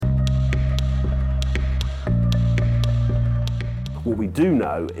What we do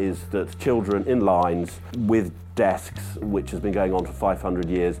know is that children in lines with desks, which has been going on for 500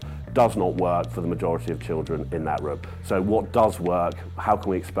 years, does not work for the majority of children in that room. So what does work? How can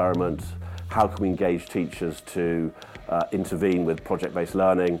we experiment? How can we engage teachers to intervene with project-based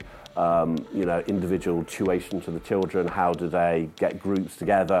learning? Individual tuition to the children. How do they get groups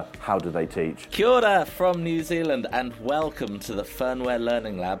together? How do they teach? Kia ora from New Zealand and welcome to the Fernware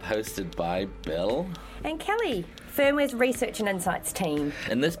Learning Lab hosted by Bill and Kelly, Fernware's Research and Insights team.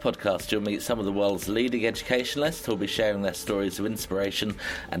 In this podcast, you'll meet some of the world's leading educationalists who'll be sharing their stories of inspiration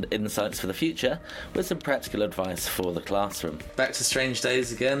and insights for the future with some practical advice for the classroom. Back to strange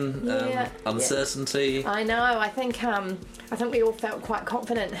days again, uncertainty. Yeah. I know, I think we all felt quite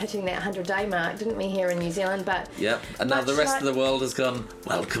confident hitting that 100-day mark, didn't we, here in New Zealand? But yep, and now the rest of the world has gone,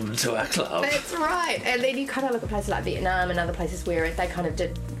 welcome to our club. That's right, and then you kind of look at places like Vietnam and other places where they kind of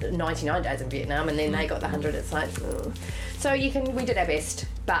did 99 days in Vietnam and then they got the 100, it's like... So we did our best,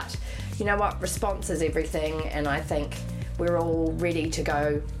 but you know what? Response is everything, and I think we're all ready to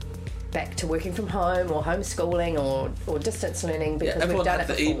go back to working from home or homeschooling or distance learning because we've done it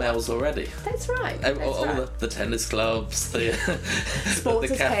before. Everyone had the emails already. That's right. All the tennis clubs, the sports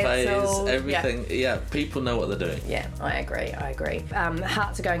the cafes, cancelled. everything. Yeah, people know what they're doing. Yeah, I agree.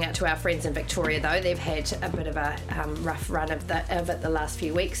 Hearts are going out to our friends in Victoria, though. They've had a bit of a rough run of it the last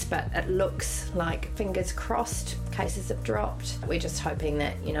few weeks, but it looks like, fingers crossed, cases have dropped. We're just hoping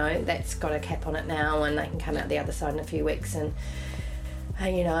that, that's got a cap on it now and they can come out the other side in a few weeks and,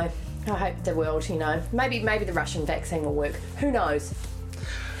 I hope the world, maybe the Russian vaccine will work. Who knows?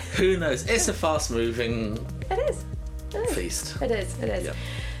 Who knows? It's a fast-moving feast. It is. Yep.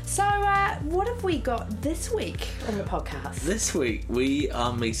 So, what have we got this week on the podcast? This week, we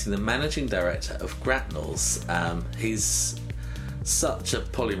are meeting the managing director of Grapnels. He's such a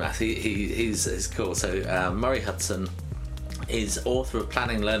polymath. He's cool. So, Murray Hudson is author of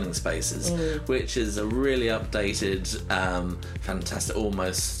Planning Learning Spaces, which is a really updated, fantastic,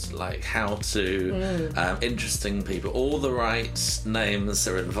 almost like how to, interesting people. All the right names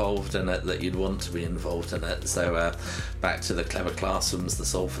are involved in it that you'd want to be involved in it. So back to the Clever Classrooms, the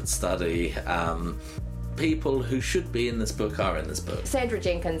Salford Study. People who should be in this book are in this book. Sandra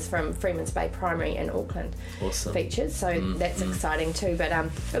Jenkins from Freeman's Bay Primary in Auckland features, so that's exciting too. But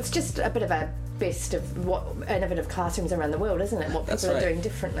it's just a bit of a best of what innovative classrooms around the world, isn't it? What people are doing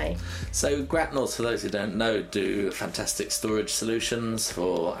differently. So Grapnels, for those who don't know, do fantastic storage solutions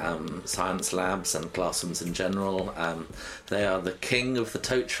for science labs and classrooms in general. They are the king of the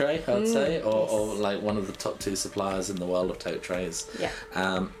tote tray, I would say, or like one of the top 2 suppliers in the world of tote trays.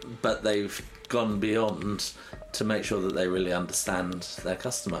 Yeah. But they've gone beyond to make sure that they really understand their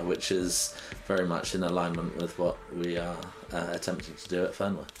customer, which is very much in alignment with what we are attempting to do at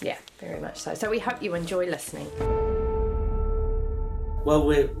Fernware. Yeah, very much so. So we hope you enjoy listening. Well,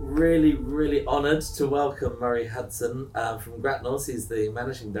 we're really, really honoured to welcome Murray Hudson from Grapnels. He's the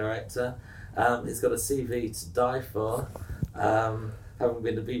managing director. He's got a CV to die for, having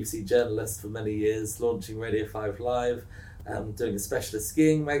been a BBC journalist for many years, launching Radio 5 Live, doing a specialist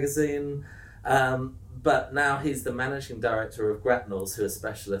skiing magazine. But now he's the managing director of Grapnels, who are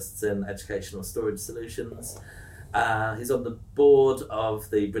specialists in educational storage solutions. He's on the board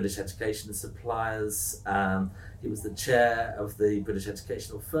of the British Education Suppliers. He was the chair of the British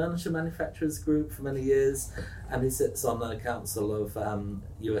Educational Furniture Manufacturers Group for many years, and he sits on the council of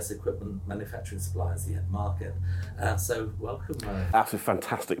US equipment manufacturing suppliers, the Market. So welcome, Murray. Absolutely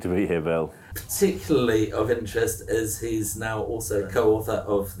fantastic to be here, Bill. Particularly of interest is he's now also co-author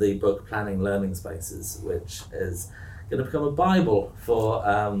of the book Planning Learning Spaces, which is going to become a Bible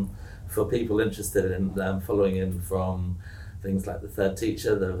for people interested in following in from things like The Third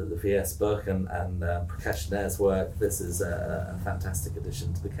Teacher, the VS book, and Prakash Nair's work. This is a fantastic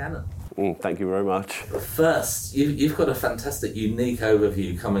addition to the canon. Thank you very much. But first, you've got a fantastic, unique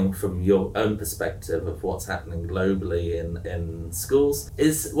overview coming from your own perspective of what's happening globally in schools.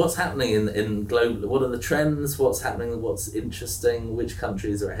 What's happening in global? What are the trends? What's happening? What's interesting? Which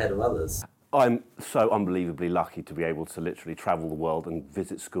countries are ahead of others? I'm so unbelievably lucky to be able to literally travel the world and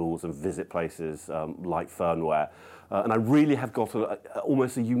visit schools and visit places like Fernware. And I really have got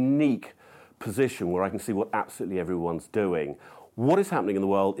almost a unique position where I can see what absolutely everyone's doing. What is happening in the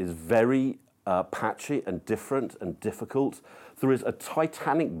world is very patchy and different and difficult. There is a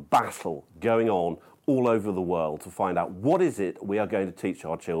titanic battle going on all over the world to find out what is it we are going to teach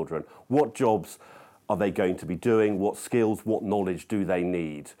our children, what jobs are they going to be doing, what skills, what knowledge do they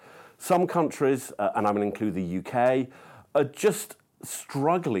need. Some countries, and I'm going to include the UK, are just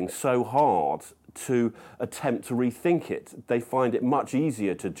struggling so hard to attempt to rethink it. They find it much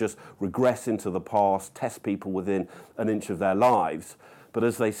easier to just regress into the past, test people within an inch of their lives. But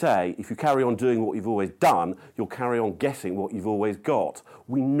as they say, if you carry on doing what you've always done, you'll carry on guessing what you've always got.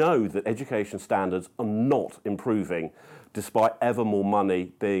 We know that education standards are not improving despite ever more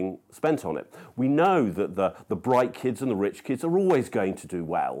money being spent on it. We know that the bright kids and the rich kids are always going to do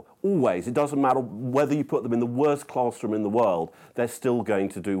well. Always. It doesn't matter whether you put them in the worst classroom in the world, they're still going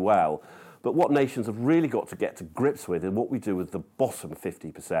to do well. But what nations have really got to get to grips with is what we do with the bottom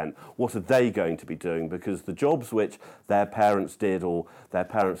 50%. What are they going to be doing? Because the jobs which their parents did or their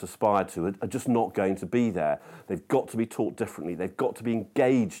parents aspired to are just not going to be there. They've got to be taught differently. They've got to be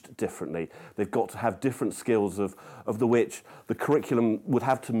engaged differently. They've got to have different skills of the which the curriculum would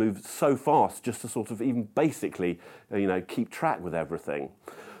have to move so fast just to sort of even basically, keep track with everything.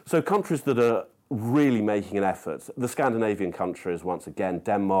 So countries that are really making an effort, the Scandinavian countries, once again,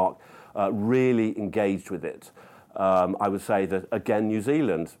 Denmark, really engaged with it. I would say that, again, New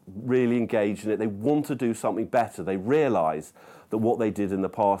Zealand really engaged in it. They want to do something better. They realise that what they did in the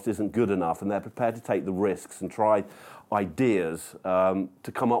past isn't good enough, and they're prepared to take the risks and try ideas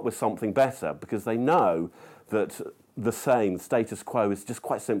to come up with something better, because they know that the same status quo is just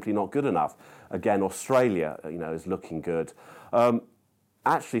quite simply not good enough. Again, Australia, is looking good.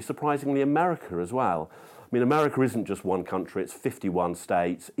 Actually, surprisingly, America as well. I mean, America isn't just one country, it's 51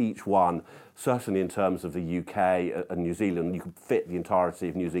 states, each one, certainly in terms of the UK and New Zealand, you could fit the entirety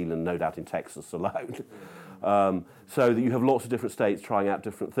of New Zealand, no doubt, in Texas alone. So that you have lots of different states trying out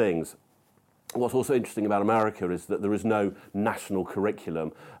different things. What's also interesting about America is that there is no national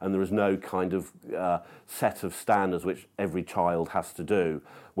curriculum and there is no kind of set of standards which every child has to do,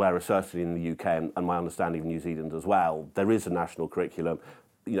 whereas certainly in the UK, and my understanding of New Zealand as well, there is a national curriculum.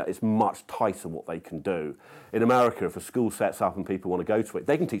 It's much tighter what they can do. In America, if a school sets up and people want to go to it,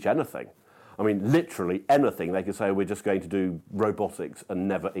 they can teach anything. I mean, literally anything. They can say, we're just going to do robotics and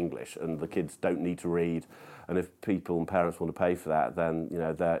never English, and the kids don't need to read. And if people and parents want to pay for that, then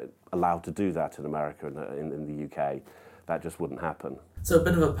they're allowed to do that in America and in the UK. That just wouldn't happen. So a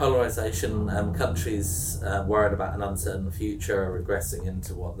bit of a polarisation. Countries worried about an uncertain future, regressing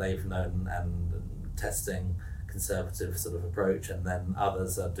into what they've known and testing conservative sort of approach, and then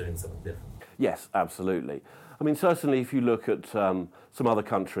others are doing something different. Yes, absolutely. I mean, certainly if you look at some other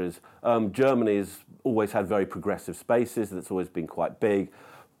countries, Germany has always had very progressive spaces, it's always been quite big,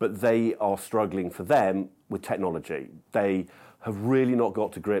 but they are struggling for them with technology. They have really not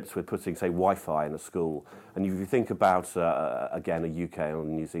got to grips with putting, say, Wi-Fi in a school. And if you think about, again, a UK or a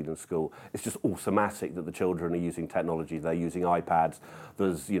New Zealand school, it's just automatic that the children are using technology. They're using iPads.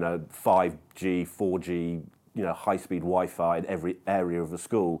 There's, 5G, 4G, high-speed Wi-Fi in every area of the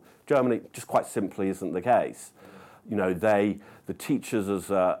school. Germany just quite simply isn't the case. The teachers as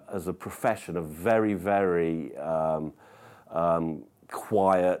a profession are very, very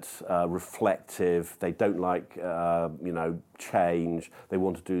quiet, reflective. They don't like, change. They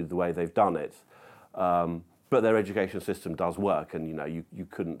want to do the way they've done it. But their education system does work, and you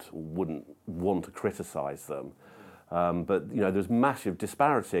wouldn't want to criticise them. But there's massive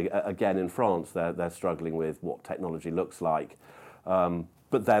disparity. Again, in France, they're struggling with what technology looks like,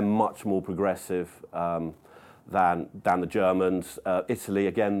 but they're much more progressive than the Germans. Italy,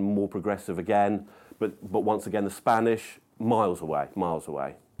 again, more progressive again, but once again, the Spanish, miles away.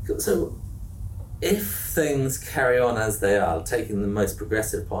 So, if things carry on as they are, taking the most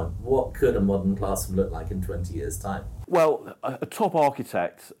progressive point, what could a modern classroom look like in 20 years' time? Well, a top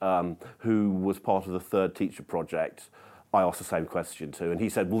architect who was part of the Third Teacher Project, I asked the same question to, and he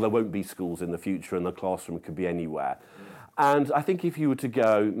said, well, there won't be schools in the future and the classroom could be anywhere. And I think if you were to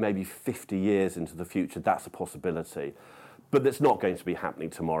go maybe 50 years into the future, that's a possibility. But it's not going to be happening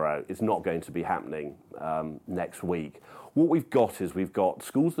tomorrow. It's not going to be happening next week. What we've got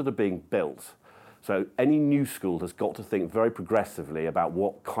schools that are being built. So any new school has got to think very progressively about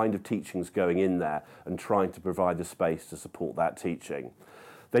what kind of teaching is going in there and trying to provide the space to support that teaching.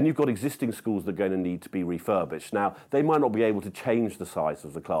 Then you've got existing schools that are going to need to be refurbished. Now, they might not be able to change the size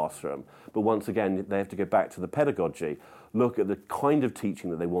of the classroom, but once again, they have to go back to the pedagogy, look at the kind of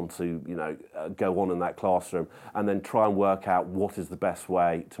teaching that they want to go on in that classroom, and then try and work out what is the best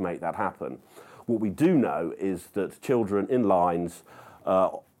way to make that happen. What we do know is that children in lines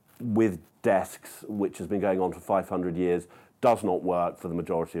with desks, which has been going on for 500 years, does not work for the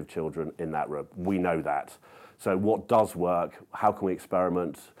majority of children in that room. We know that. So what does work? How can we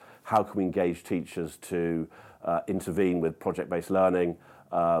experiment? How can we engage teachers to intervene with project-based learning?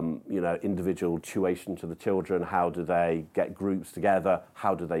 Individual tuition to the children. How do they get groups together?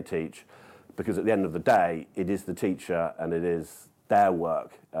 How do they teach? Because at the end of the day, it is the teacher and it is their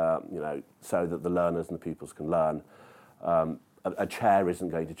work, so that the learners and the pupils can learn. A chair isn't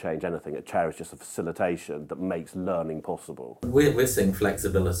going to change anything. A chair is just a facilitation that makes learning possible. We're seeing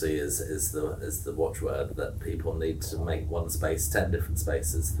flexibility is the watchword, that people need to make one space 10 different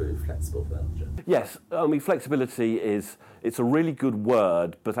spaces through flexible furniture. Yes, I mean flexibility it's a really good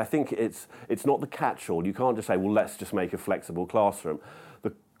word, but I think it's not the catch-all. You can't just say, well, let's just make a flexible classroom.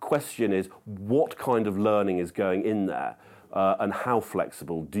 The question is, what kind of learning is going in there, and how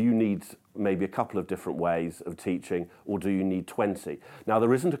flexible? Do you need maybe a couple of different ways of teaching, or do you need 20? Now,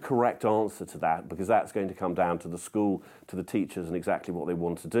 there isn't a correct answer to that, because that's going to come down to the school, to the teachers, and exactly what they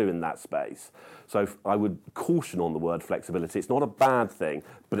want to do in that space. So I would caution on the word flexibility. It's not a bad thing,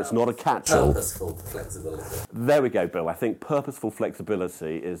 but it's not a catch-all. Purposeful flexibility. There we go, Bill. I think purposeful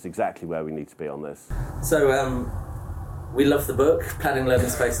flexibility is exactly where we need to be on this. So we love the book, Planning Learning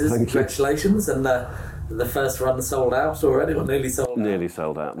Spaces. Thank you. Congratulations. And the first run sold out already, or nearly sold out? Nearly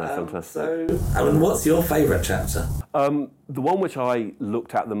sold out. No, fantastic. So, what's your favourite chapter? The one which I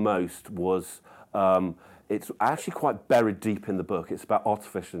looked at the most was, it's actually quite buried deep in the book. It's about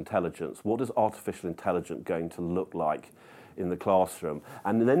artificial intelligence. What is artificial intelligence going to look like in the classroom?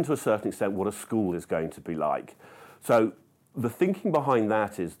 And then to a certain extent, what a school is going to be like. So the thinking behind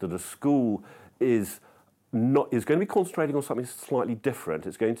that is that a school is going to be concentrating on something slightly different.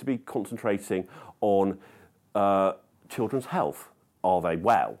 It's going to be concentrating on children's health. Are they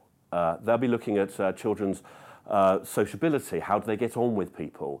well? They'll be looking at children's sociability. How do they get on with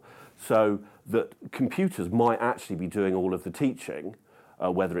people? So that computers might actually be doing all of the teaching,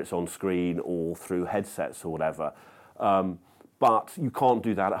 whether it's on screen or through headsets or whatever. But you can't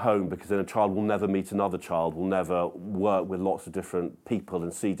do that at home, because then a child will never meet another child, will never work with lots of different people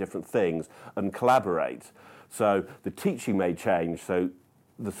and see different things and collaborate. So the teaching may change. So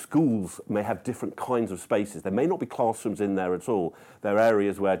the schools may have different kinds of spaces. There may not be classrooms in there at all. There are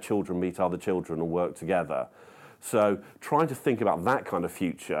areas where children meet other children and work together. So trying to think about that kind of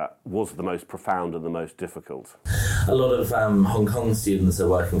future was the most profound and the most difficult. A lot of Hong Kong students are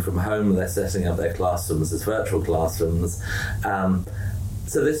working from home. They're setting up their classrooms as virtual classrooms.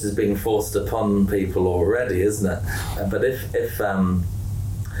 So this is being forced upon people already, isn't it? But if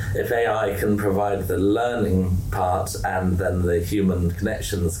AI can provide the learning part and then the human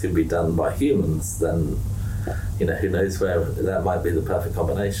connections can be done by humans, then who knows where that might be the perfect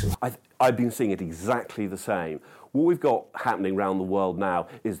combination. I've been seeing it exactly the same. What we've got happening around the world now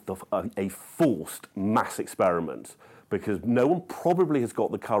is a forced mass experiment, because no one probably has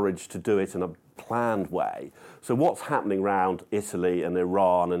got the courage to do it in a planned way. So what's happening around Italy and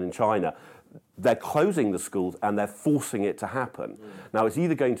Iran and in China, they're closing the schools and they're forcing it to happen. Now, it's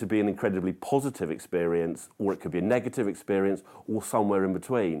either going to be an incredibly positive experience, or it could be a negative experience, or somewhere in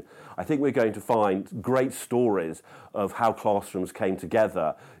between. I think we're going to find great stories of how classrooms came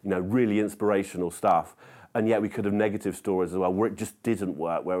together, really inspirational stuff. And yet we could have negative stories as well, where it just didn't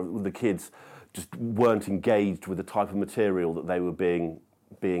work, where the kids just weren't engaged with the type of material that they were being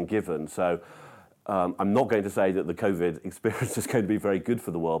given. So I'm not going to say that the COVID experience is going to be very good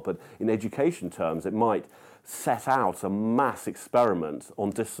for the world, but in education terms, it might set out a mass experiment on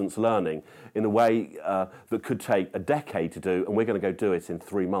distance learning in a way that could take a decade to do, and we're going to go do it in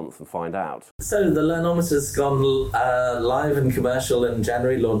 3 months and find out. So the Learnometer's gone live and commercial in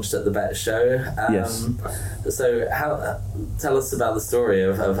January, launched at the BET show. Yes. So tell us about the story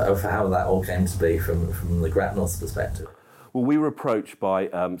of how that all came to be from the Gratnos perspective. Well, we were approached by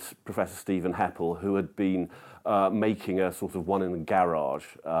Professor Stephen Heppel, who had been making a sort of one in the garage,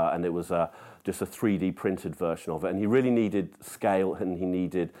 and it was just a 3D printed version of it. And he really needed scale, and he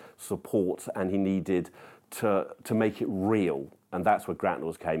needed support, and he needed to make it real. And that's where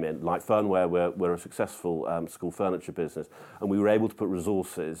Gratnos came in. Like Fernware, we're a successful school furniture business, and we were able to put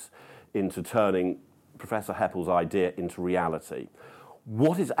resources into turning Professor Heppel's idea into reality.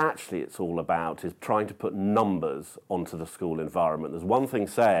 What it's all about is trying to put numbers onto the school environment. There's one thing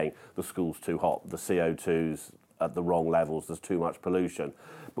saying the school's too hot, the CO2's at the wrong levels, there's too much pollution.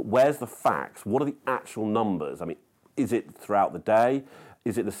 But where's the facts? What are the actual numbers? I mean, is it throughout the day?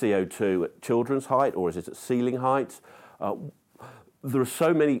 Is it the CO2 at children's height, or is it at ceiling height? There are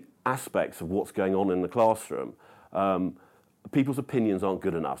so many aspects of what's going on in the classroom. People's opinions aren't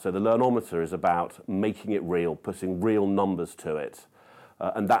good enough. So the Learnometer is about making it real, putting real numbers to it.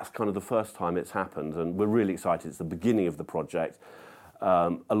 And that's kind of the first time it's happened, and we're really excited. It's the beginning of the project.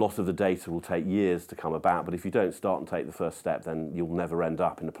 A lot of the data will take years to come about, but if you don't start and take the first step, then you'll never end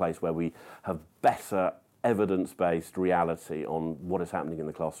up in a place where we have better evidence-based reality on what is happening in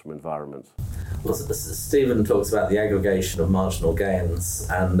the classroom environment. Well, Stephen talks about the aggregation of marginal gains,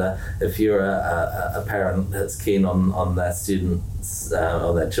 and if you're a parent that's keen on their students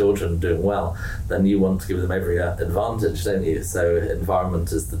or their children doing well, then you want to give them every advantage, don't you? So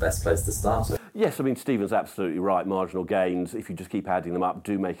environment is the best place to start it. Yes, I mean, Stephen's absolutely right. Marginal gains, if you just keep adding them up,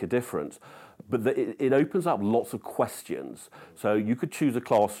 do make a difference. But it opens up lots of questions. So you could choose a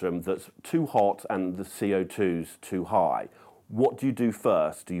classroom that's too hot and the CO2's too high. What do you do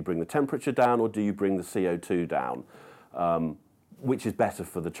first? Do you bring the temperature down or do you bring the CO2 down? Which is better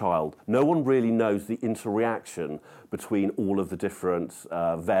for the child? No one really knows the interaction between all of the different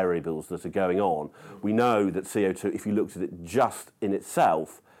variables that are going on. We know that CO2, if you looked at it just in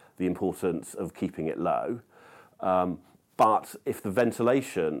itself, the importance of keeping it low. But if the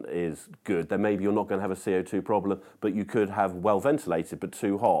ventilation is good, then maybe you're not going to have a CO2 problem, but you could have well ventilated but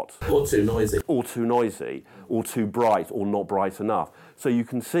too hot. Or too noisy. Or too noisy, or too bright, or not bright enough. So you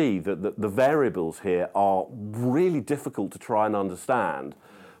can see that the variables here are really difficult to try and understand.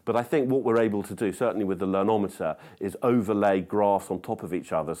 But I think what we're able to do, certainly with the Learnometer, is overlay graphs on top of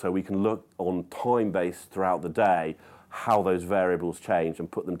each other so we can look on time-based throughout the day how those variables change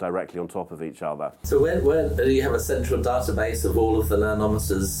and put them directly on top of each other. So where do you have a central database of all of the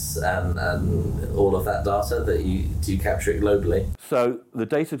Learnometers and all of that data do you capture it globally? So the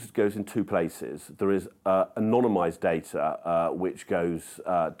data goes in two places. There is anonymised data which goes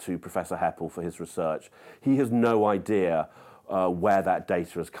to Professor Heppel for his research. He has no idea where that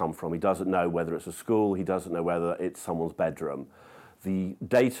data has come from. He doesn't know whether it's a school, he doesn't know whether it's someone's bedroom. The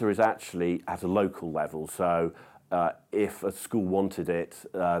data is actually at a local level, so if a school wanted it,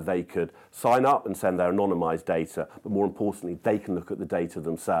 they could sign up and send their anonymised data, but more importantly, they can look at the data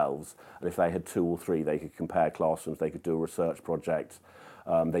themselves. And if they had 2 or 3, they could compare classrooms, they could do a research project,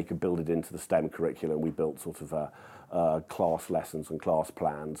 they could build it into the STEM curriculum. We built sort of class lessons and class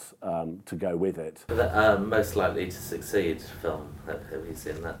plans to go with it. Most Likely to Succeed film, have you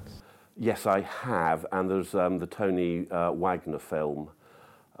seen that? Yes, I have, and there's the Tony Wagner film,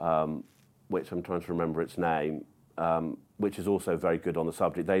 which I'm trying to remember its name, which is also very good on the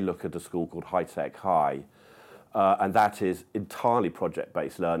subject. They look at a school called High Tech High, and that is entirely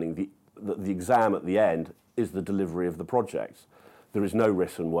project-based learning. The exam at the end is the delivery of the project. There is no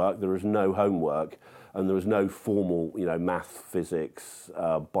written work, there is no homework, and there is no formal, math, physics,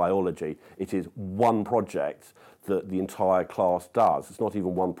 biology. It is one project that the entire class does. It's not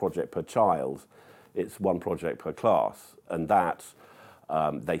even one project per child, it's one project per class, and that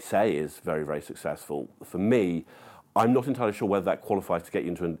they say is very, very successful. For me, I'm not entirely sure whether that qualifies to get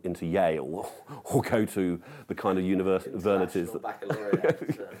you into Yale or go to the kind of universities.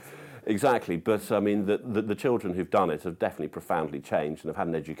 Exactly, but I mean, the children who've done it have definitely profoundly changed and have had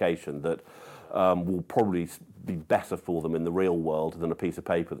an education that will probably be better for them in the real world than a piece of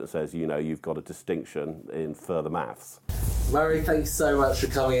paper that says, you've got a distinction in further maths. Murray, thanks so much for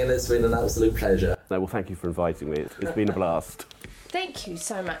coming in. It's been an absolute pleasure. No, well, thank you for inviting me. It's been a blast. Thank you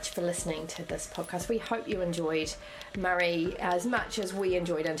so much for listening to this podcast. We hope you enjoyed Murray as much as we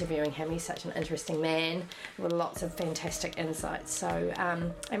enjoyed interviewing him. He's such an interesting man with lots of fantastic insights. So,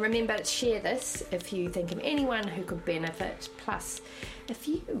 and remember to share this if you think of anyone who could benefit. Plus, if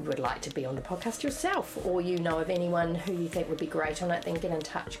you would like to be on the podcast yourself, or you know of anyone who you think would be great on it, then get in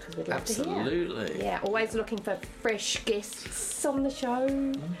touch because we'd love to hear. Absolutely. Yeah, always looking for fresh guests on the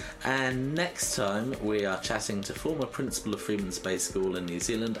show. And next time we are chatting to former principal of Freeman's Bay School in New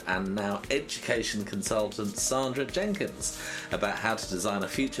Zealand and now education consultant Sandra Jenkins about how to design a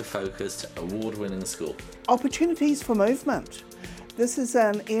future-focused, award-winning school. Opportunities for movement. This is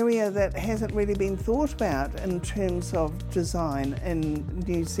an area that hasn't really been thought about in terms of design in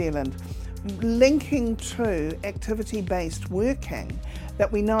New Zealand. Linking to activity-based working, that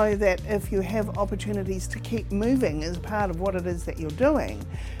we know that if you have opportunities to keep moving as part of what it is that you're doing,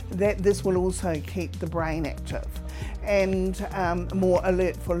 that this will also keep the brain active and more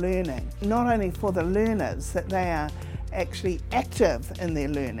alert for learning. Not only for the learners, that they are actually active in their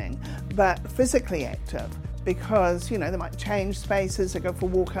learning, but physically active. Because, they might change spaces, they go for a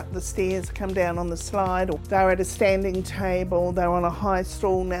walk up the stairs, come down on the slide, or they're at a standing table, they're on a high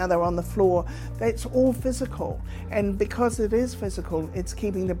stool, now they're on the floor. That's all physical. And because it is physical, it's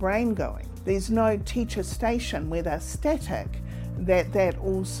keeping the brain going. There's no teacher station where they're static, that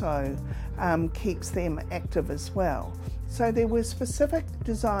also keeps them active as well. So there were specific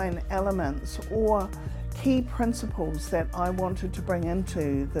design elements or key principles that I wanted to bring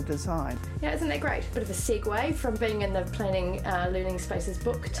into the design. Yeah, isn't that great? Bit of a segue from being in the Planning Learning Spaces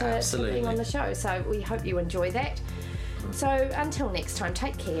book to being on the show. So we hope you enjoy that. So until next time,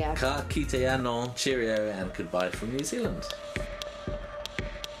 take care. Ka kite anō, cheerio, and goodbye from New Zealand.